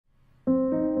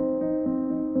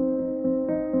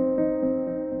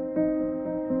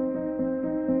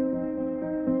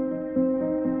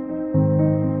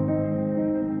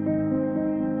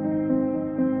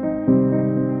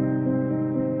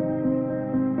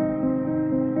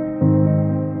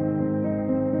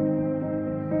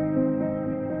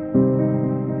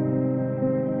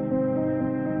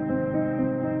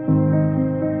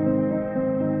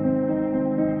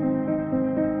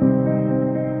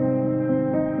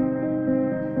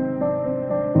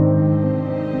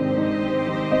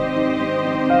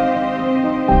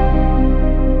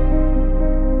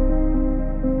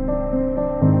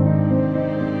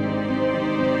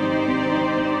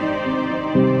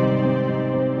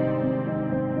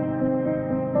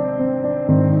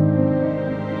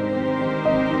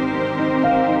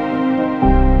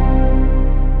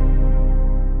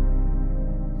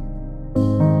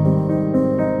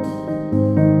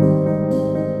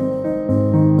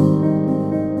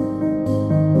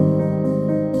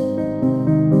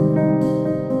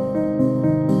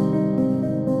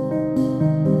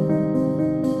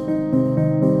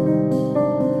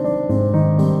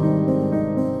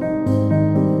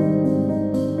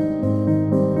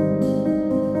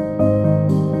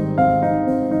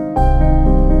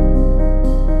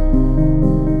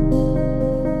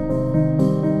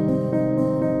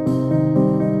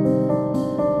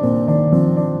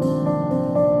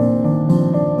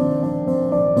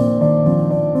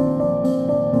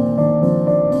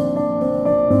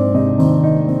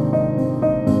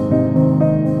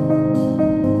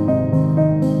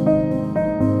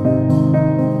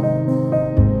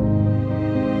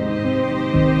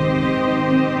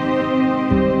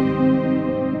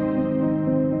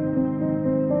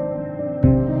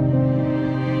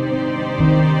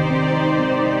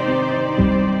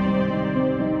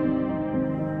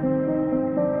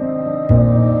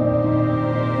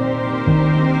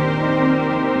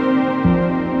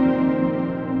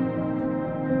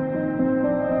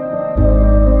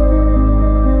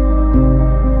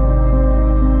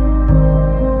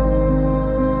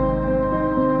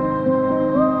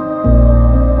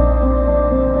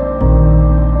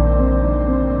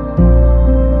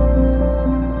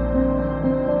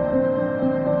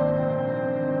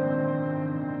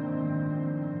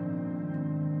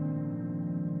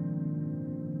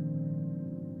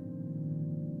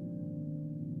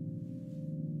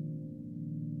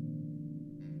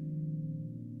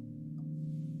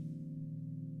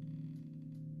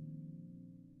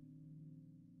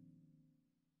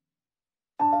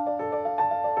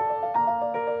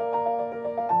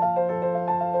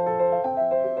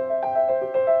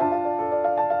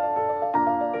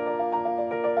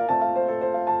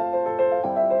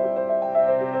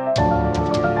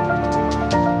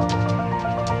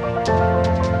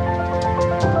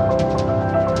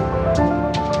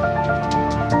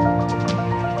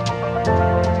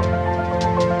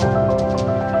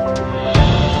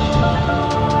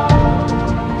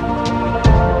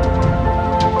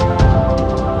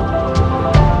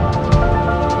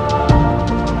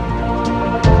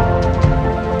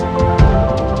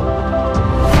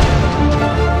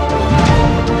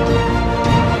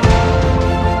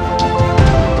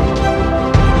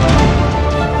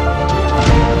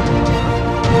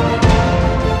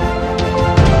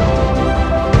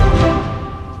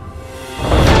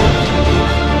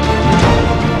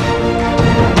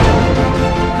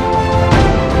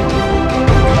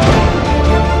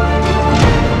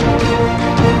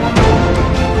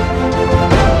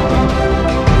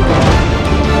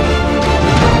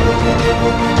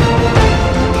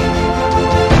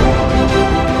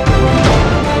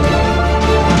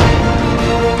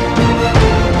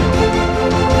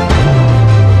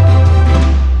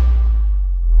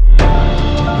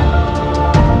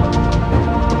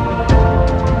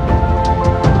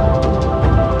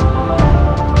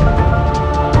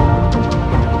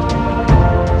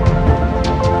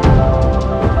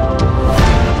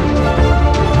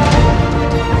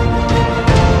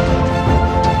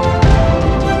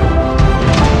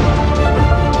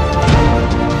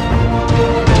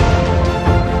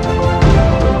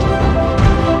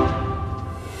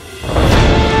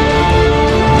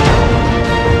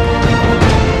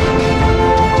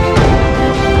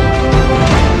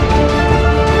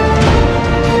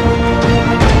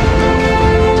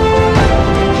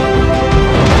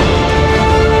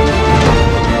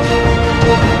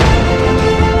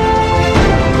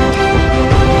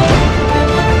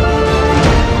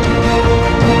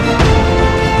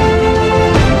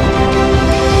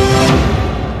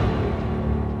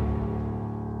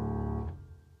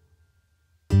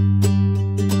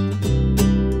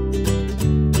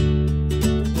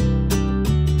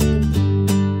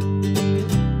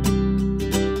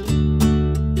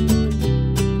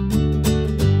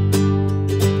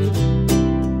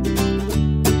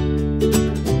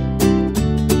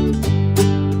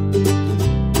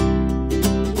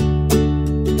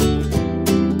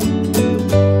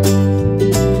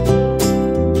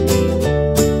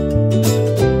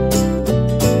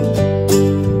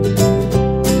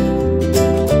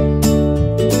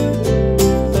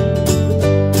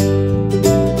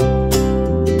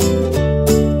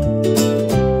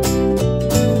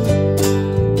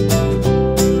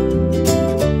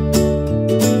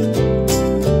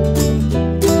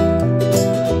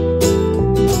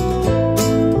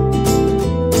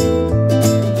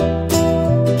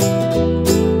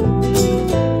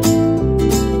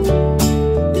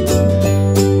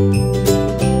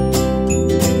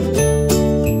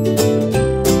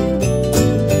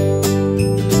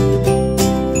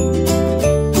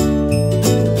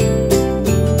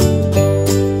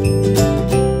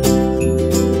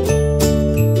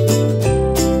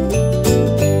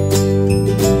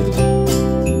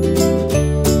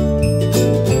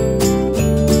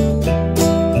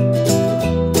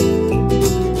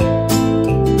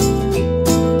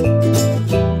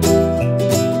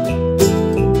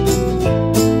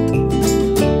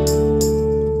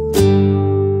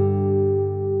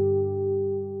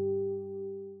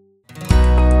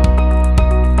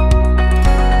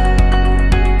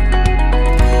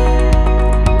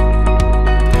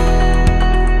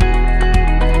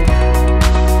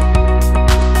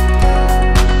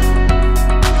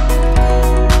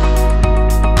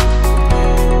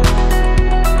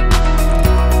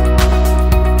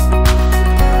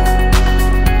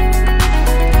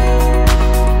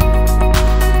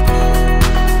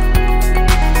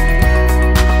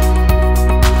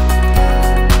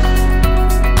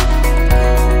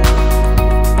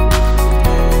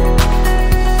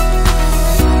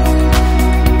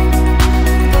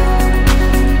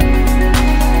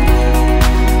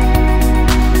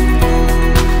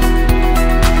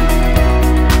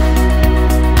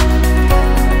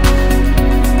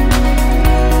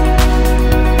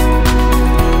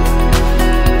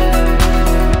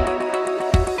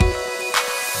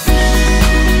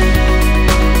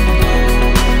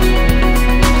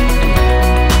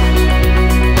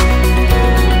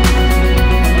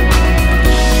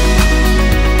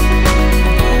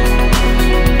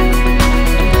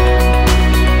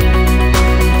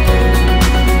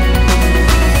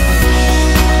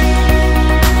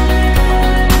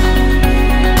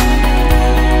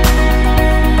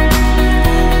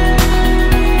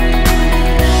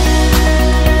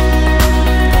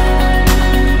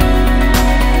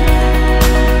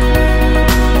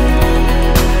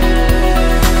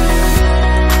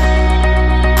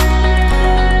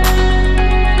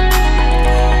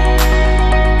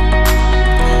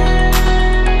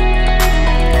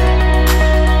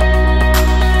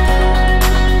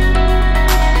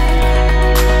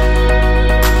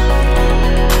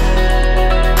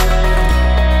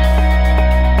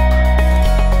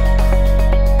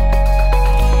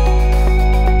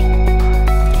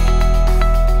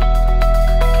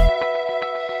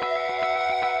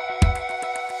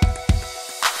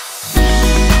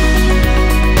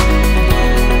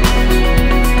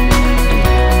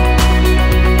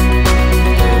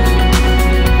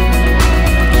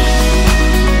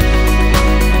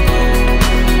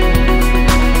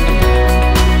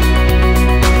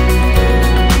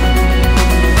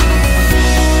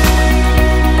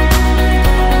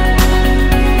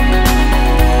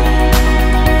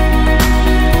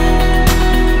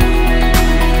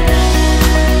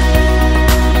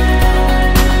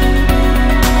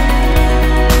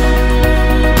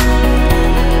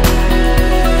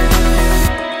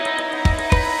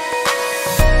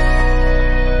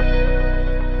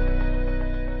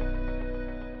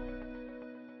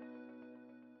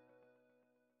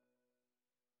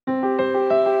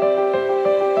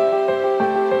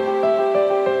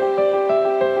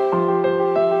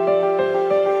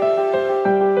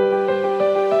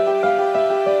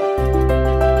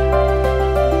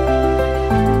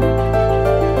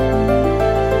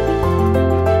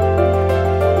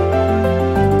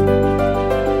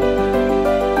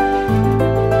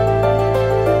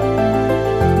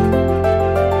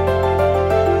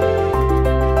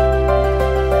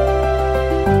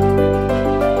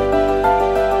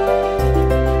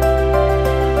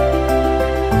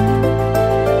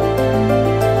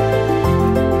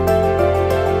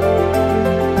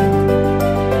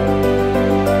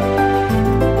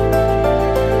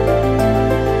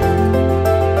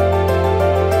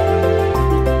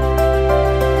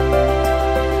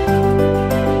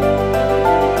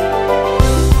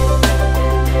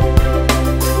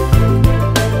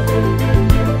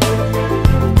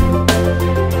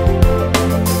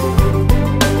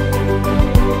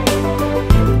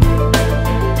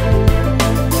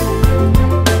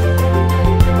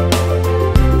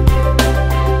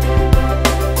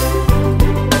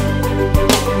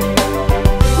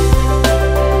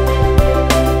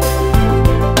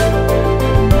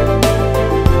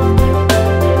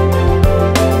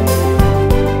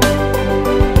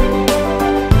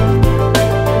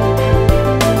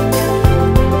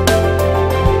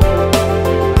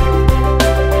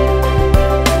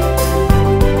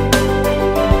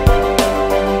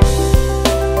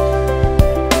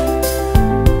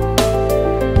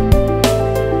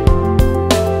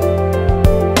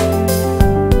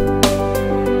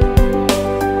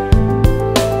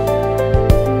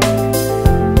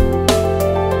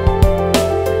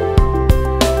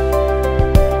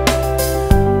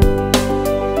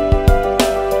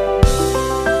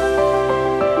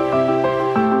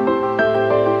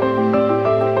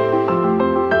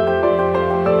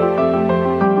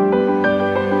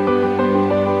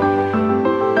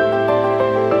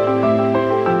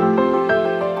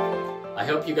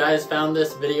hope you guys found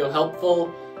this video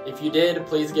helpful. If you did,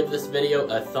 please give this video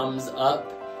a thumbs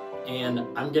up. And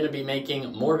I'm going to be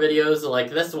making more videos like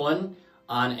this one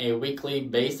on a weekly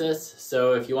basis.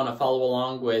 So if you want to follow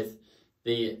along with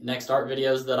the next art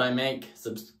videos that I make,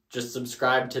 just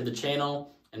subscribe to the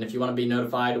channel. And if you want to be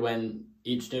notified when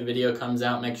each new video comes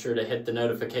out, make sure to hit the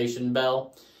notification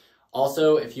bell.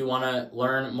 Also, if you want to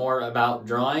learn more about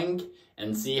drawing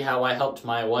and see how I helped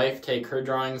my wife take her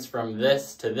drawings from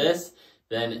this to this,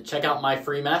 then check out my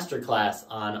free masterclass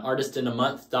on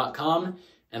artistinamonth.com,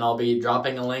 and I'll be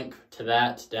dropping a link to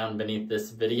that down beneath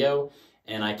this video.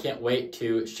 And I can't wait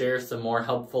to share some more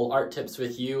helpful art tips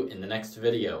with you in the next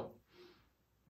video.